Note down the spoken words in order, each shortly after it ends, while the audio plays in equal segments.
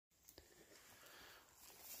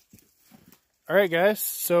Alright guys,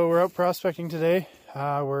 so we're out prospecting today.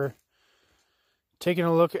 We're taking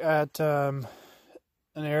a look at an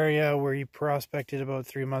area where you prospected about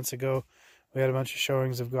 3 months ago. We had a bunch of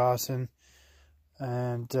showings of gossan,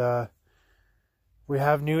 and we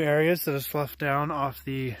have new areas that have sloughed down off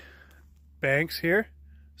the banks here.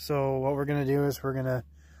 So what we're going to do is we're going to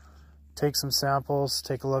take some samples,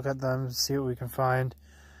 take a look at them, see what we can find.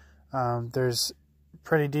 There's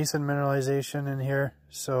pretty decent mineralization in here,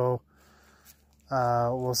 so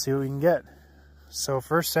we'll see what we can get. So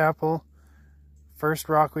first sample, first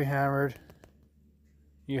rock we hammered,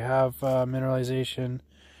 you have mineralization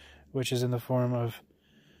which is in the form of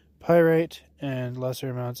pyrite and lesser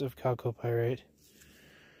amounts of chalcopyrite.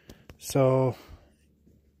 So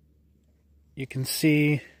you can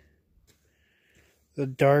see the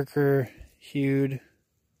darker hued,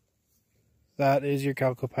 that is your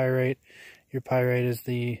chalcopyrite. Your pyrite is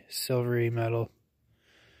the silvery metal.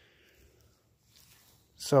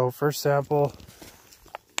 So first sample,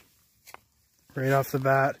 right off the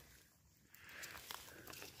bat.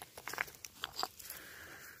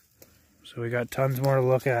 So we got tons more to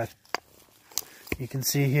look at. You can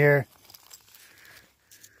see here,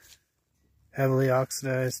 heavily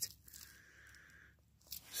oxidized.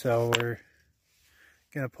 So we're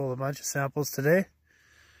gonna pull a bunch of samples today,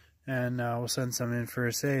 and we'll send some in for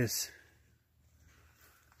assays.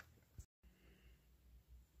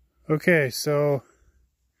 Okay, so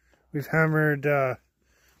we've hammered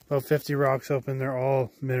about 50 rocks open. They're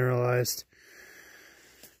all mineralized.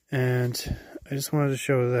 And I just wanted to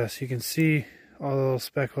show this. You can see all the little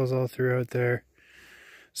speckles all throughout there.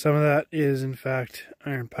 Some of that is in fact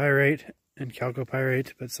iron pyrite and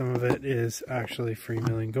chalcopyrite, but some of it is actually free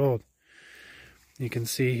milling gold. You can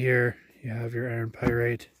see here you have your iron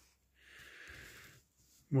pyrite.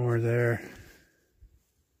 More there.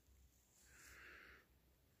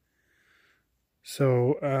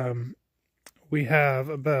 So we have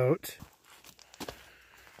about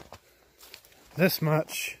this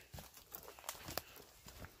much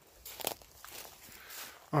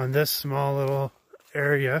on this small little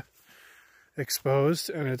area exposed,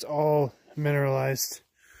 and it's all mineralized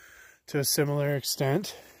to a similar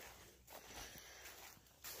extent.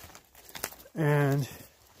 And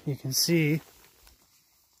you can see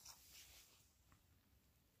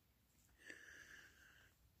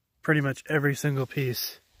pretty much every single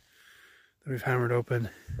piece that we've hammered open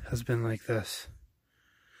has been like this.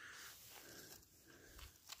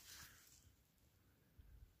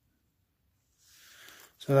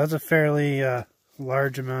 So that's a fairly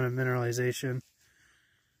large amount of mineralization.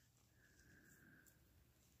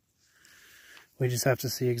 We just have to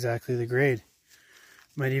see exactly the grade.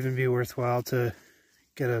 Might even be worthwhile to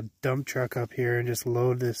get a dump truck up here and just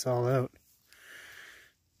load this all out.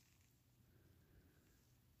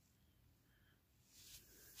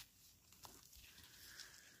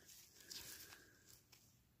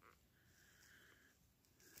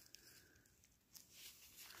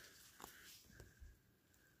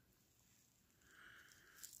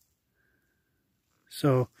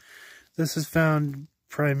 So this is found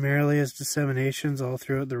primarily as disseminations all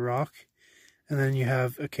throughout the rock, and then you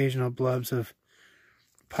have occasional blobs of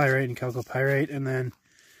pyrite and chalcopyrite, and then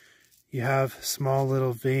you have small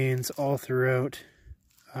little veins all throughout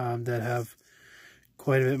that have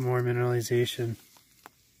quite a bit more mineralization.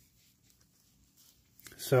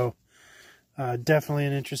 So definitely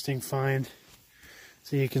an interesting find.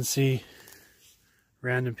 So you can see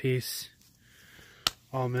random piece,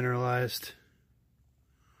 all mineralized.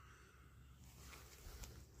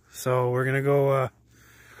 So we're gonna go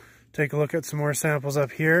take a look at some more samples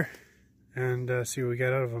up here and see what we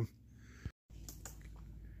get out of them.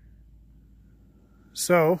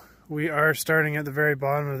 So we are starting at the very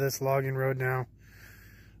bottom of this logging road now,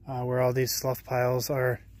 where all these slough piles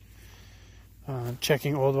are,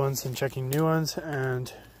 checking old ones and checking new ones,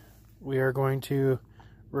 and we are going to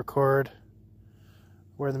record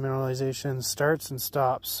where the mineralization starts and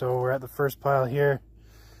stops. So we're at the first pile here,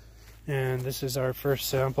 and this is our first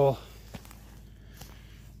sample.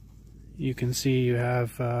 You can see you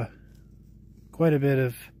have quite a bit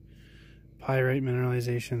of pyrite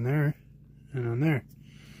mineralization there and on there.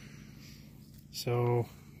 So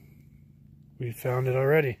we found it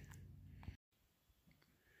already.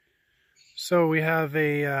 So we have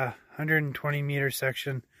a 120 meter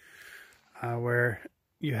section where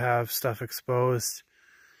you have stuff exposed,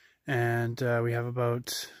 and we have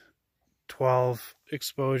about 12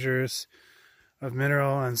 exposures of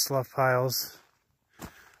mineral and slough piles,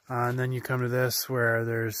 and then you come to this where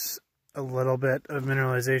there's a little bit of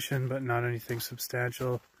mineralization but not anything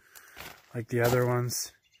substantial like the other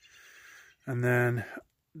ones. And then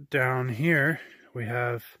down here we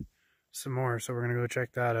have some more, so we're gonna go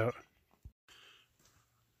check that out.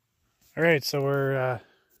 All right, so we're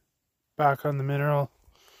back on the mineral.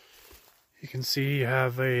 You can see you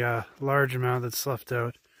have a large amount that's left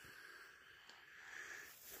out.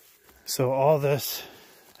 So all this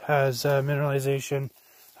has mineralization.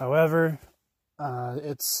 However,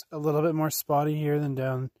 it's a little bit more spotty here than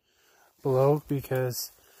down below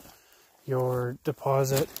because your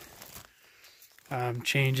deposit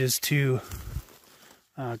changes to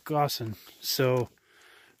gossan. So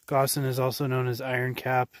gossan is also known as iron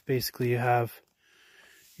cap. Basically, you have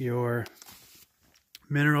your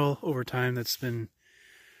mineral over time that's been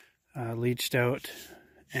leached out,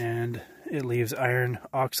 and it leaves iron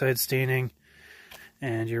oxide staining,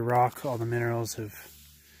 and your rock, all the minerals have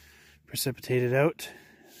precipitated out.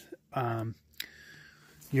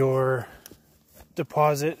 Your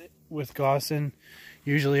deposit with gossan,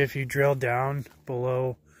 usually if you drill down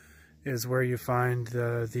below, is where you find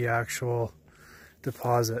the actual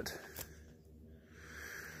deposit.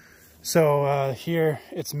 So here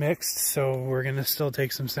it's mixed, so we're gonna still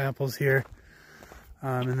take some samples here,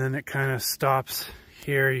 and then it kind of stops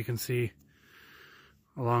here. You can see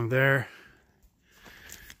along there,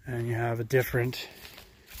 and you have a different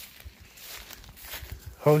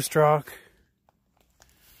host rock.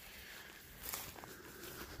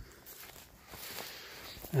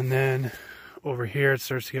 And then over here it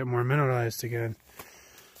starts to get more mineralized again.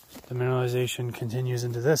 The mineralization continues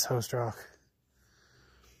into this host rock.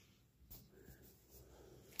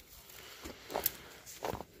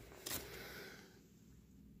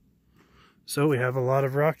 So we have a lot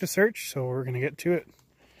of rock to search, so we're going to get to it.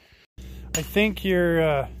 I think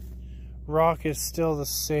your rock is still the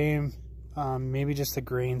same, maybe just the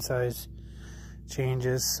grain size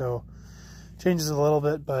changes, so changes a little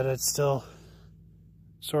bit, but it's still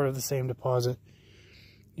sort of the same deposit.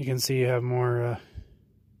 You can see you have more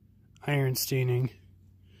iron staining,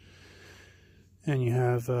 and you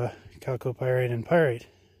have chalcopyrite and pyrite.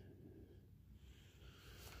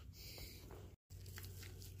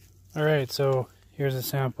 Alright, so here's a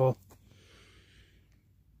sample.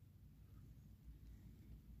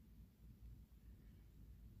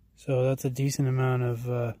 So that's a decent amount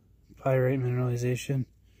of pyrite mineralization.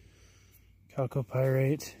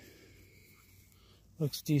 Chalcopyrite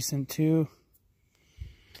looks decent too.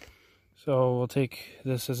 So we'll take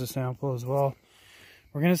this as a sample as well.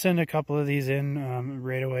 We're going to send a couple of these in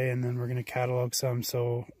right away, and then we're going to catalog some,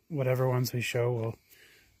 so whatever ones we show we'll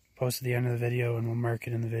post at the end of the video, and we'll mark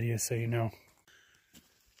it in the video so you know.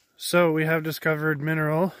 So we have discovered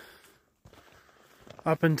mineral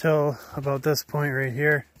up until about this point right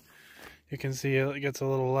here. You can see it gets a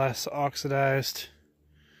little less oxidized,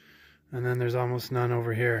 and then there's almost none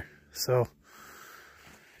over here. So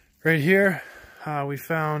right here we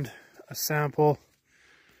found a sample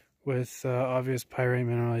with obvious pyrite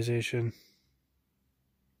mineralization.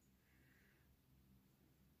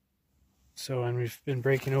 So, and we've been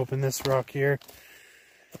breaking open this rock here,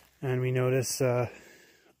 and we notice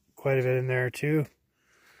quite a bit in there too.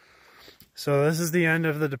 So this is the end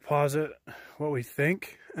of the deposit, what we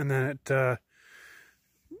think, and then it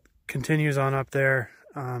continues on up there,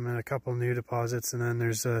 and a couple new deposits, and then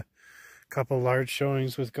there's a couple large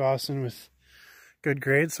showings with gossan with good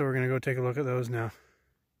grades, so we're going to go take a look at those now.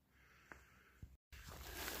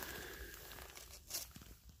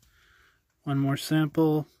 One more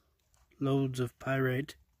sample. Loads of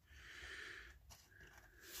pyrite.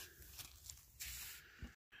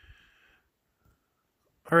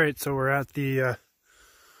 Alright, so we're at the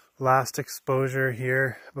last exposure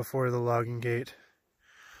here before the logging gate.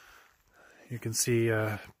 You can see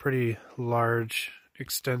a pretty large,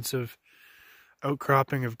 extensive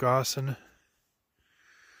outcropping of gossan.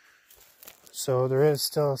 So there is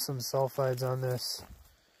still some sulfides on this,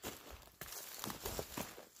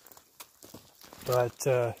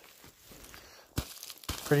 but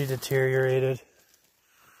pretty deteriorated.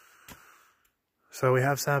 So we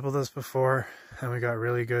have sampled this before, and we got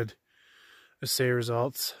really good assay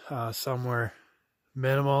results. Some were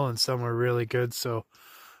minimal and some were really good, so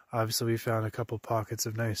obviously we found a couple pockets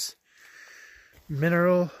of nice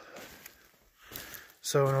mineral.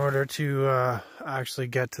 So in order to actually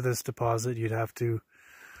get to this deposit, you'd have to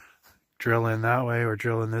drill in that way or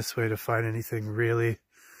drill in this way to find anything really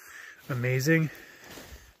amazing.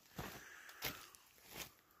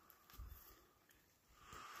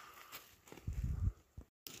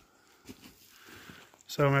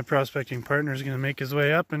 So my prospecting partner is going to make his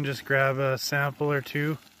way up and just grab a sample or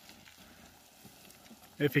two,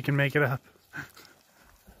 if he can make it up.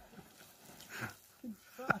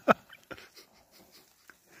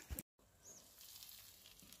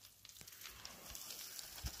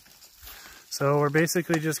 So we're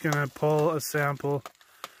basically just going to pull a sample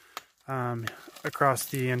across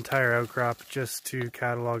the entire outcrop just to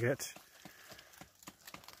catalog it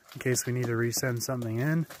in case we need to resend something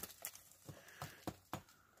in.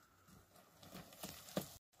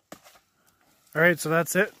 Alright, so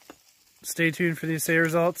that's it. Stay tuned for the assay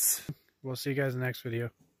results. We'll see you guys in the next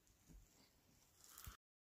video.